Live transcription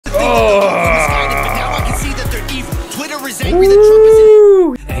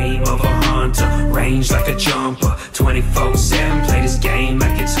range like a jumper. 24/7, play this game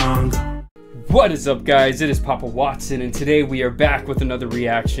like it's hunger. What is up, guys? It is Papa Watson, and today we are back with another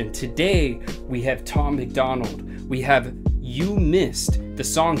reaction. Today we have Tom MacDonald. We have You Missed, the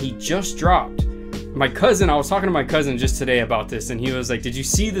song he just dropped. My cousin, I was talking to my cousin just today about this, and he was like, did you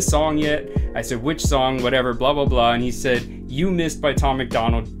see the song yet? I said, which song? Whatever, blah, blah, blah. And he said, You Missed by Tom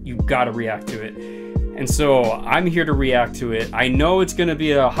MacDonald. You gotta react to it. And so I'm here to react to it. I know it's gonna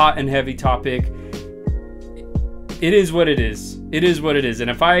be a hot and heavy topic. It is what it is. It is what it is. And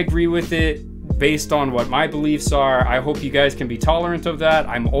if I agree with it, based on what my beliefs are, I hope you guys can be tolerant of that.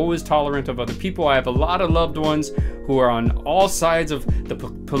 I'm always tolerant of other people. I have a lot of loved ones who are on all sides of the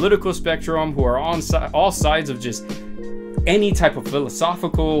political spectrum, who are on all sides of just any type of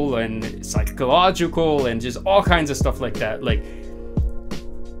philosophical and psychological and just all kinds of stuff like that. Like,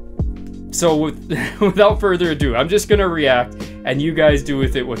 so without further ado, I'm just gonna react and you guys do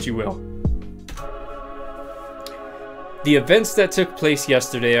with it what you will. The events that took place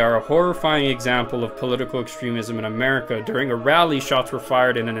yesterday are a horrifying example of political extremism in America. During a rally, shots were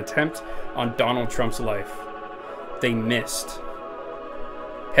fired in an attempt on Donald Trump's life. They missed.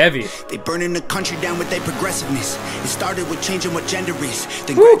 Heavy. They burning the country down with their progressiveness. It started with changing what gender is,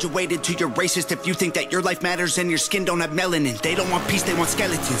 then graduated to your racist if you think that your life matters and your skin don't have melanin. They don't want peace, they want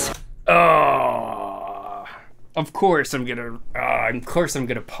skeletons. Of course I'm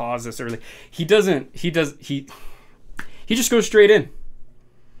gonna pause this early. He just goes straight in,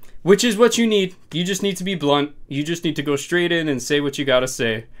 which is what you need. You just need to be blunt. You just need to go straight in and say what you gotta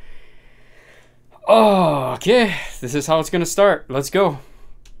say. Oh, okay. This is how it's gonna start. Let's go.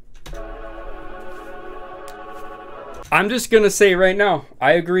 I'm just gonna say right now,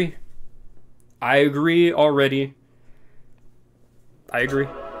 I agree. I agree already. I agree.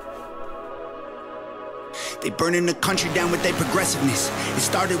 They burning the country down with their progressiveness. It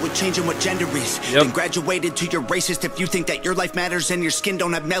started with changing what gender is, then graduated to your racist if you think that your life matters and your skin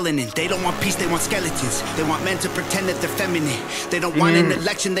don't have melanin. They don't want peace, they want skeletons. They want men to pretend that they're feminine. They don't want an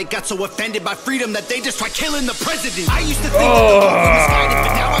election. They got so offended by freedom that they just try killing the president. I used to think that the world was misguided,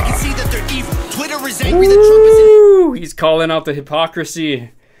 but now I can see that they're evil. Twitter is angry that Trump is in. He's calling out the hypocrisy.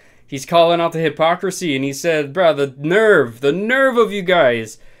 He's calling out the hypocrisy, and he said, bruh, the nerve of you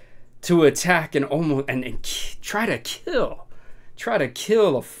guys to attack and almost and try to kill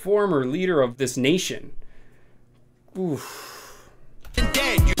a former leader of this nation. Oof.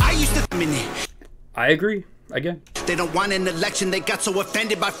 I agree. Again. They don't want an election. They got so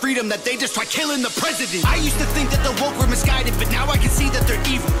offended by freedom that they just try killing the president. I used to think that the woke were misguided, but now I can see that they're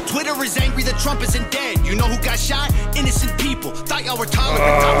evil. Twitter is angry that Trump isn't dead. You know who got shot? Innocent people. Thought y'all were tolerant,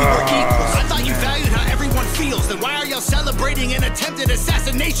 thought we were equals. I thought you valued how everyone feels. Then why are y'all celebrating an attempted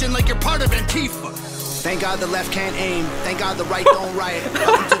assassination like you're part of Antifa? Thank God the left can't aim. Thank God the right don't riot.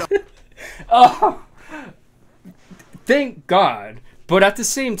 Oh, thank God. But at the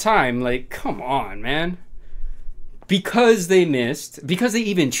same time, like, come on, man. Because they missed, because they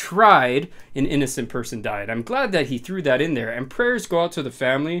even tried, an innocent person died. I'm glad that he threw that in there. And prayers go out to the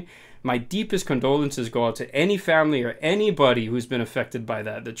family. My deepest condolences go out to any family or anybody who's been affected by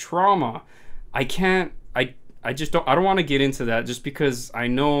that. The trauma, I don't want to get into that just because I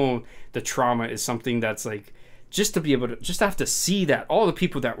know the trauma is something that's like, just to be able to, just have to see that, all the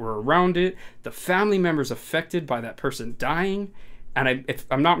people that were around it, the family members affected by that person dying. And if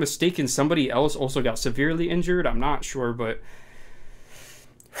I'm not mistaken, somebody else also got severely injured. I'm not sure, but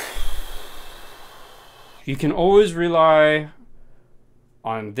you can always rely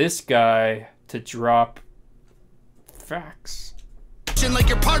on this guy to drop facts. Like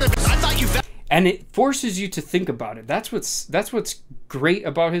you're part of it. I thought you and it forces you to think about it. That's what's great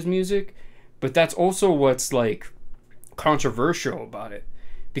about his music, but that's also what's like controversial about it,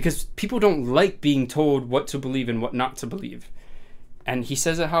 because people don't like being told what to believe and what not to believe. And he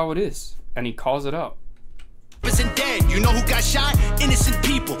says it how it is, and he calls it out. Isn't dead. You know who got shot? Innocent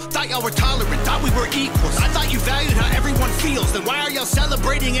people. Thought y'all were tolerant, thought we were equals. I thought you valued how everyone feels. Then why are y'all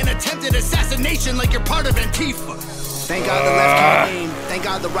celebrating an attempted assassination like you're part of Antifa? Thank God the left can't aim. Thank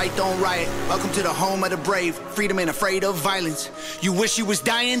God the right don't riot. Welcome to the home of the brave. Freedom ain't afraid of violence. You wish you was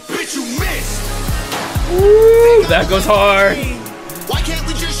dying? Bitch, you missed. Ooh, that goes hard. Why can't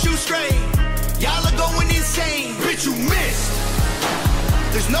we just shoot straight? Y'all are going insane. Bitch, you missed.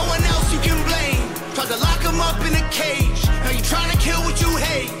 There's no one else you can blame. Tried to lock him up in a cage. Now you trying to kill what you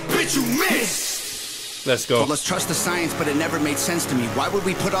hate. Bitch, you missed. Let's go. So let's trust the science, but it never made sense to me. Why would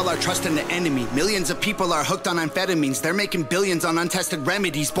we put all our trust in the enemy? Millions of people are hooked on amphetamines. They're making billions on untested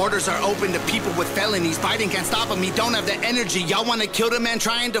remedies. Borders are open to people with felonies. Biden can't stop them, he don't have the energy. Y'all want to kill the man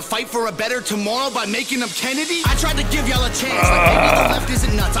trying to fight for a better tomorrow by making him Kennedy? I tried to give y'all a chance, like maybe the left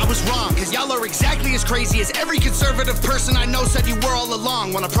isn't nuts. I was wrong, cause y'all are exactly as crazy as every conservative person I know said you were all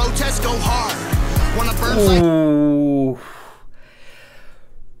along. Wanna protest? Go hard. Wanna burn flags?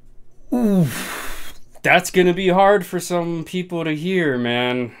 Ooh. That's gonna be hard for some people to hear,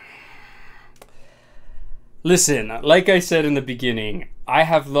 man. Listen, like I said in the beginning, I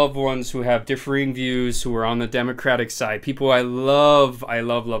have loved ones who have differing views, who are on the Democratic side. People I love,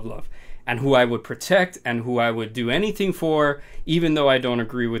 and who I would protect and who I would do anything for, even though I don't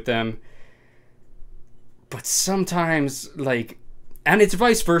agree with them. But sometimes, like, and it's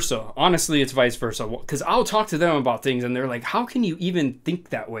vice versa. Honestly, it's vice versa. Because I'll talk to them about things and they're like, how can you even think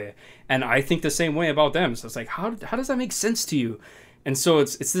that way? And I think the same way about them. So it's like, how does that make sense to you? And so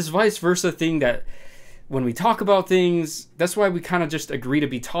it's this vice versa thing that when we talk about things, that's why we kind of just agree to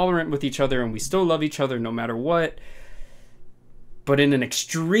be tolerant with each other and we still love each other no matter what. But in an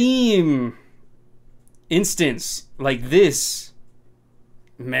extreme instance like this,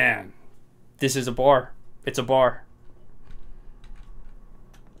 man, this is a bar. It's a bar.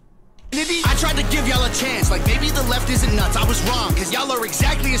 I tried to give y'all a chance, like maybe the left isn't nuts. I was wrong, cause y'all are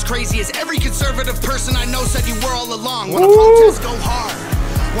exactly as crazy as every conservative person I know said you were all along. Wanna protest? Go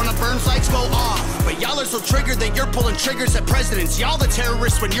hard. Wanna burn flags? Go off. But y'all are so triggered that you're pulling triggers at presidents. Y'all the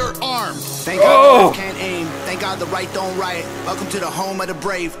terrorists when you're armed. Thank God the left can't aim. Thank God the right don't riot. Welcome to the home of the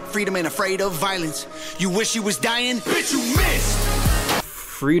brave. Freedom ain't afraid of violence. You wish you was dying? Bitch, you missed.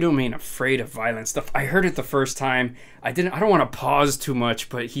 Freedom ain't afraid of violence. I heard it the first time. I don't want to pause too much,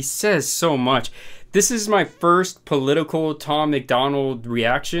 but he says so much. This is my first political Tom MacDonald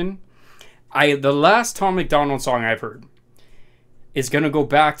reaction. The last Tom MacDonald song I've heard is gonna go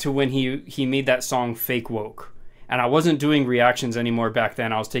back to when he made that song Fake Woke. And I wasn't doing reactions anymore back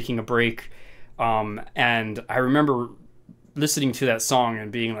then. I was taking a break. And I remember listening to that song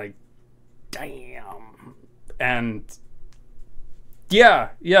and being like, damn. And yeah.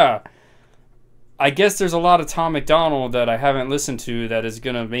 I guess there's a lot of Tom MacDonald that I haven't listened to that is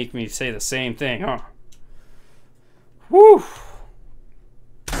gonna make me say the same thing, huh? Woo!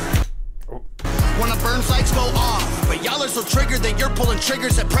 Wanna burn flags? Go off. But y'all are so triggered that you're pulling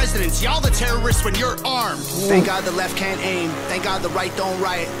triggers at presidents. Y'all the terrorists when you're armed. Thank God the left can't aim. Thank God the right don't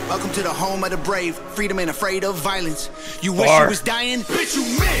riot. Welcome to the home of the brave. Freedom ain't afraid of violence. You wish you was dying? Bitch, you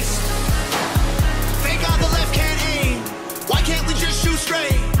missed. Thank God the left can't aim. Why can't we just shoot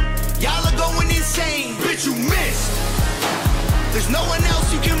straight? Y'all are going insane. Bitch, you missed. There's no one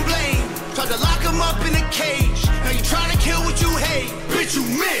else you can blame. Tried to lock him up in a cage. Now you're trying to kill what you hate. Bitch, you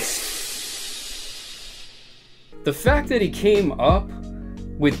missed. The fact that he came up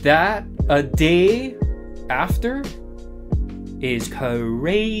with that a day after is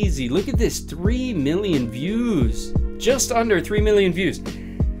crazy. Look at this, 3 million views. Just under 3 million views.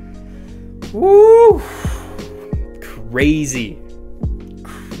 Woo! Crazy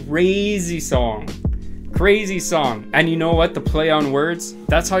song. Crazy song. And you know what? The play on words,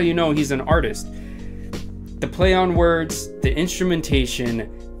 that's how you know he's an artist. The play on words, the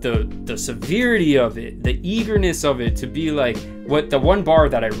instrumentation, the severity of it, the eagerness of it to be like, what the one bar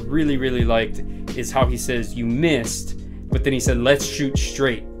that I really liked is how he says you missed, but then he said let's shoot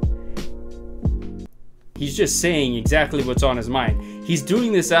straight. He's just saying exactly what's on his mind. He's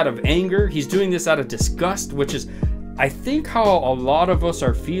doing this out of anger, he's doing this out of disgust, which is I think how a lot of us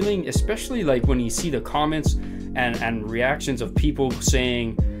are feeling, especially like when you see the comments and reactions of people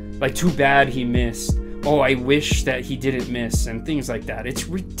saying like, too bad he missed, oh, I wish that he didn't miss, and things like that. It's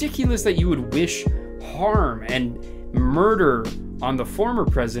ridiculous that you would wish harm and murder on the former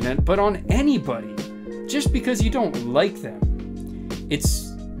president, but on anybody, just because you don't like them. It's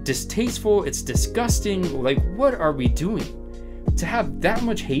distasteful, it's disgusting. Like, what are we doing? To have that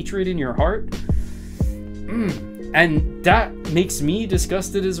much hatred in your heart? And that makes me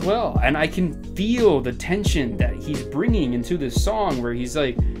disgusted as well. And I can feel the tension that he's bringing into this song where he's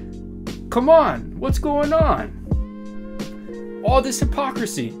like, come on, what's going on? All this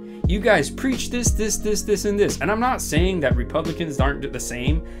hypocrisy. You guys preach this, and this. And I'm not saying that Republicans aren't the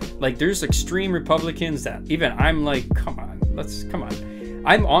same. Like, there's extreme Republicans that even I'm like, come on.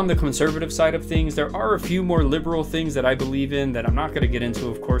 I'm on the conservative side of things. There are a few more liberal things that I believe in that I'm not going to get into,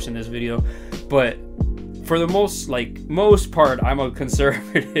 of course, in this video. But for the most part, I'm a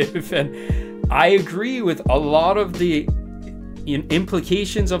conservative. And I agree with a lot of the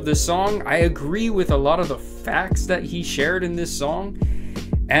implications of this song. I agree with a lot of the facts that he shared in this song,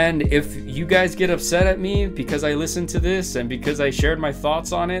 And if you guys get upset at me because I listened to this and because I shared my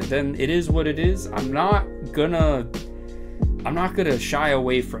thoughts on it, then it is what it is. I'm not gonna shy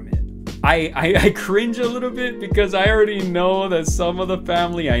away from it. I cringe a little bit because I already know that some of the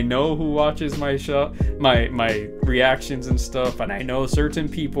family I know who watches my show, my reactions and stuff, and I know certain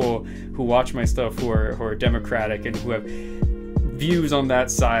people who watch my stuff who are Democratic and who have views on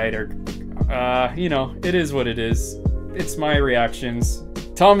that side, or you know, it is what it is. It's my reactions.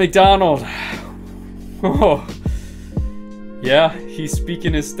 Tom MacDonald. Oh, yeah, he's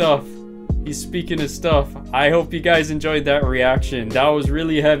speaking his stuff. He's speaking his stuff. I hope you guys enjoyed that reaction. That was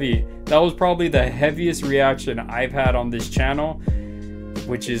really heavy. That was probably the heaviest reaction I've had on this channel,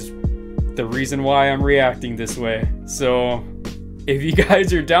 which is the reason why I'm reacting this way. So if you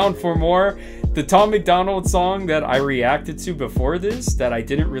guys are down for more, the Tom MacDonald song that I reacted to before this, that I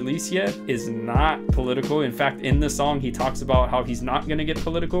didn't release yet, is not political. In fact, in the song, he talks about how he's not gonna get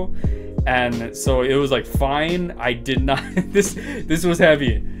political. And so it was like, fine, I did not, this was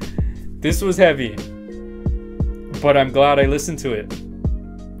heavy. This was heavy. But I'm glad I listened to it.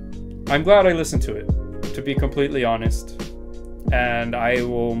 I'm glad I listened to it, to be completely honest. And I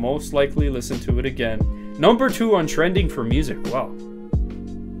will most likely listen to it again. Number 2 on trending for music. Wow.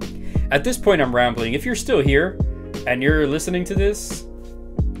 At this point, I'm rambling. If you're still here and you're listening to this,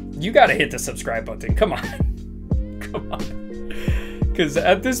 you gotta hit the subscribe button. Come on. Come on. Because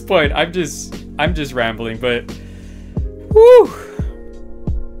at this point, I'm just rambling, but whew.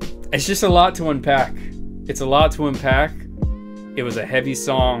 It's just a lot to unpack. It's a lot to unpack. It was a heavy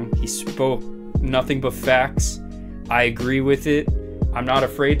song. He spoke nothing but facts. I agree with it. I'm not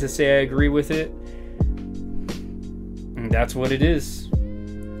afraid to say I agree with it. And that's what it is.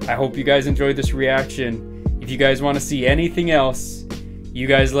 I hope you guys enjoyed this reaction. If you guys want to see anything else, you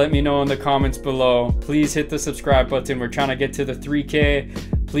guys let me know in the comments below. Please hit the subscribe button. We're trying to get to the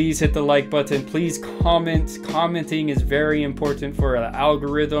 3K. Please hit the like button. Please comment. Commenting is very important for the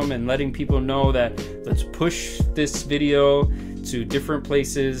algorithm and letting people know that let's push this video to different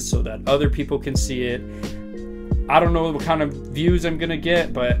places so that other people can see it. I don't know what kind of views I'm gonna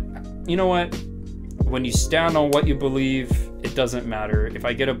get, but you know what? When you stand on what you believe, it doesn't matter. If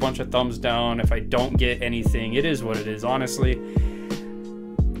I get a bunch of thumbs down, if I don't get anything, it is what it is. Honestly,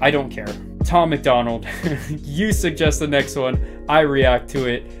 I don't care. Tom MacDonald, you suggest the next one. I react to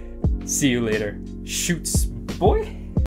it. See you later. Shoots, boy.